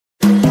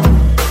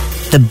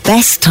The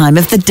Best Time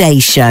of the Day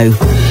Show.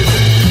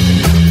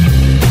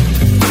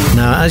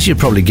 Now, as you've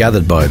probably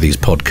gathered by these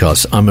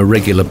podcasts, I'm a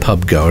regular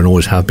pub goer and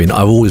always have been.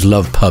 I've always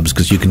loved pubs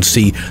because you can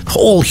see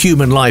all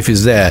human life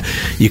is there.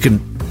 You can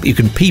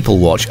people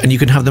watch and you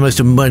can have the most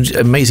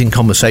amazing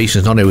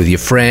conversations, not only with your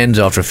friends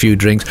after a few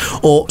drinks,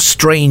 or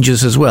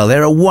strangers as well.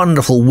 They're a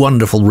wonderful,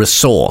 wonderful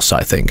resource,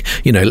 I think.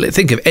 You know,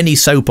 think of any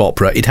soap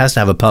opera, it has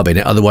to have a pub in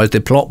it, otherwise the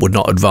plot would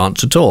not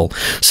advance at all.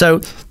 So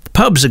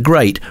pubs are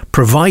great,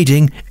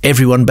 providing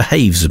everyone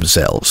behaves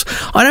themselves.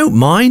 I don't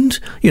mind,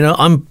 you know,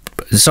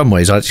 in some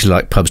ways, I actually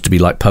like pubs to be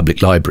like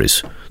public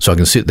libraries. So I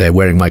can sit there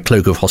wearing my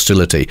cloak of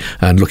hostility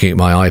and looking at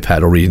my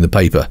iPad or reading the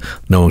paper.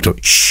 No one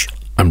talking, shh,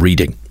 I'm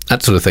reading.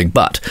 That sort of thing.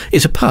 But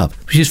it's a pub,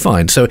 which is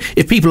fine. So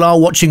if people are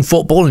watching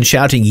football and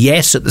shouting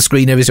yes at the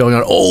screen every so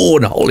often, oh,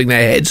 and holding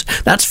their heads,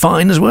 that's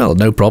fine as well.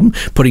 No problem.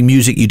 Putting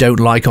music you don't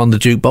like on the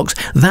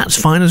jukebox, that's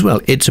fine as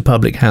well. It's a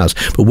public house.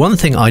 But one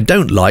thing I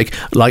don't like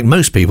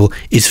most people,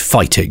 is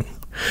fighting.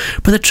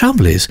 But the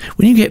trouble is,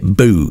 when you get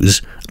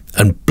booze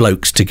and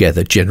blokes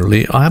together,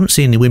 generally, I haven't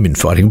seen any women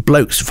fighting.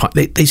 Blokes fight,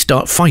 they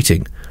start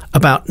fighting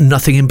about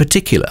nothing in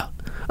particular.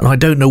 And I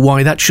don't know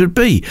why that should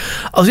be.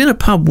 I was in a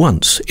pub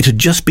once. It had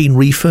just been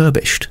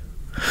refurbished.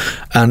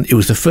 And it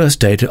was the first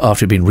day after it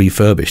had been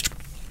refurbished.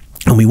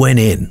 And we went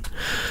in.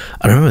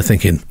 And I remember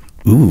thinking,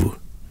 ooh,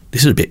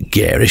 this is a bit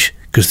garish,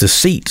 because the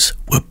seats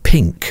were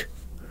pink.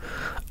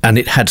 And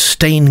it had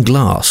stained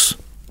glass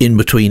in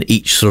between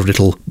each sort of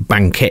little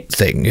banquette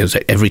thing. It was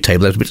every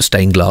table, there was a bit of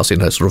stained glass in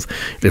a sort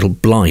of little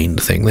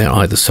blind thing there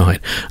either side.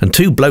 And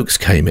two blokes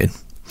came in.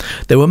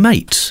 They were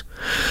mates.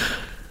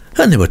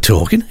 And they were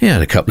talking. He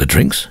had a couple of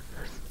drinks.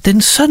 Then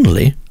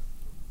suddenly,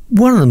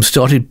 one of them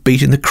started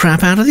beating the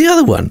crap out of the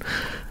other one.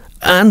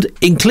 And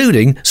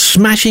including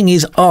smashing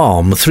his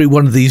arm through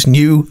one of these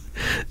new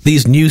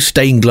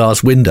stained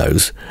glass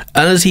windows.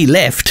 And as he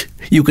left,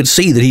 you could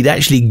see that he'd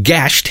actually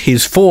gashed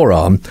his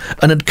forearm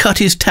and had cut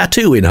his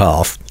tattoo in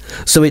half.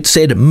 So it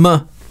said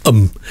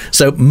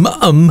So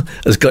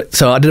has got.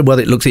 So I don't know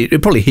whether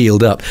it probably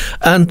healed up.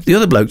 And the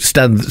other bloke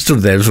stood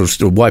there,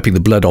 sort of wiping the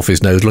blood off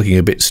his nose, looking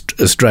a bit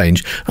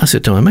strange. I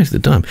said to my mate at the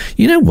time,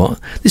 you know what?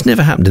 This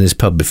never happened in this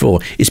pub before.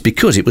 It's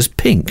because it was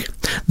pink.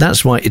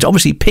 That's why. It's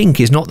obviously pink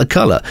is not the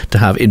colour to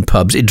have in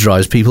pubs. It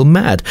drives people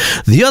mad.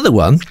 The other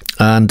one,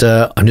 and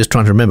I'm just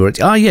trying to remember it.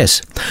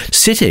 Yes,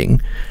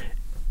 sitting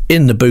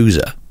in the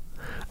boozer,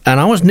 and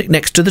I was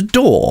next to the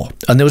door,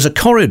 and there was a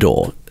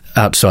corridor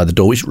outside the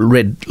door which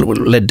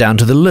led down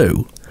to the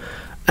loo,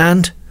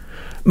 and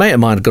a mate of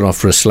mine had gone off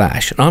for a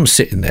slash, and I'm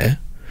sitting there,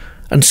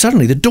 and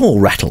suddenly the door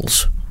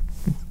rattles,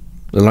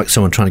 like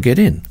someone trying to get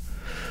in,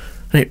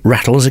 and it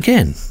rattles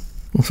again.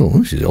 I thought,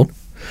 this is odd.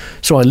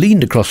 So I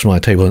leaned across my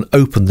table and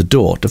opened the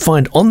door to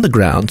find on the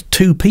ground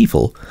two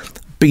people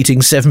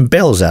beating seven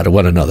bells out of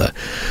one another,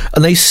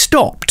 and they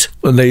stopped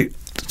when they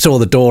saw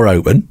the door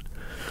open,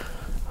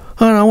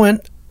 and I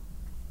went,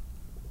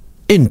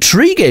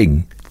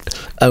 intriguing.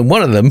 And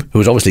one of them, who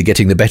was obviously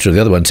getting the better of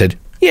the other one, said,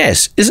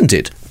 yes, isn't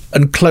it?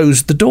 And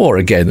closed the door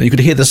again. You could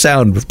hear the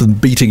sound of them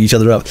beating each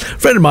other up. A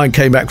friend of mine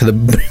came back with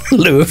a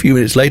loo a few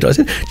minutes later. I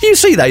said, do you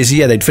see that? He said,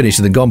 yeah, they'd finished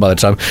and gone by the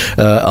time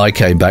I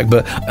came back.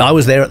 But I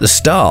was there at the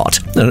start.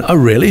 And, oh,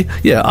 really?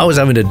 Yeah, I was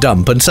having a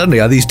dump. And suddenly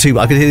I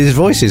could hear these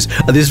voices.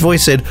 And this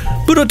voice said,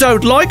 but I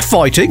don't like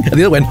fighting. And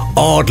the other went,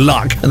 odd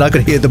luck. And I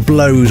could hear the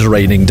blows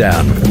raining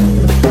down.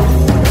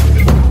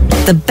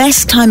 The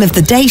Best Time of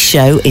the Day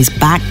Show is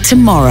back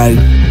tomorrow.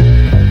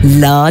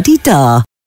 La-di-da.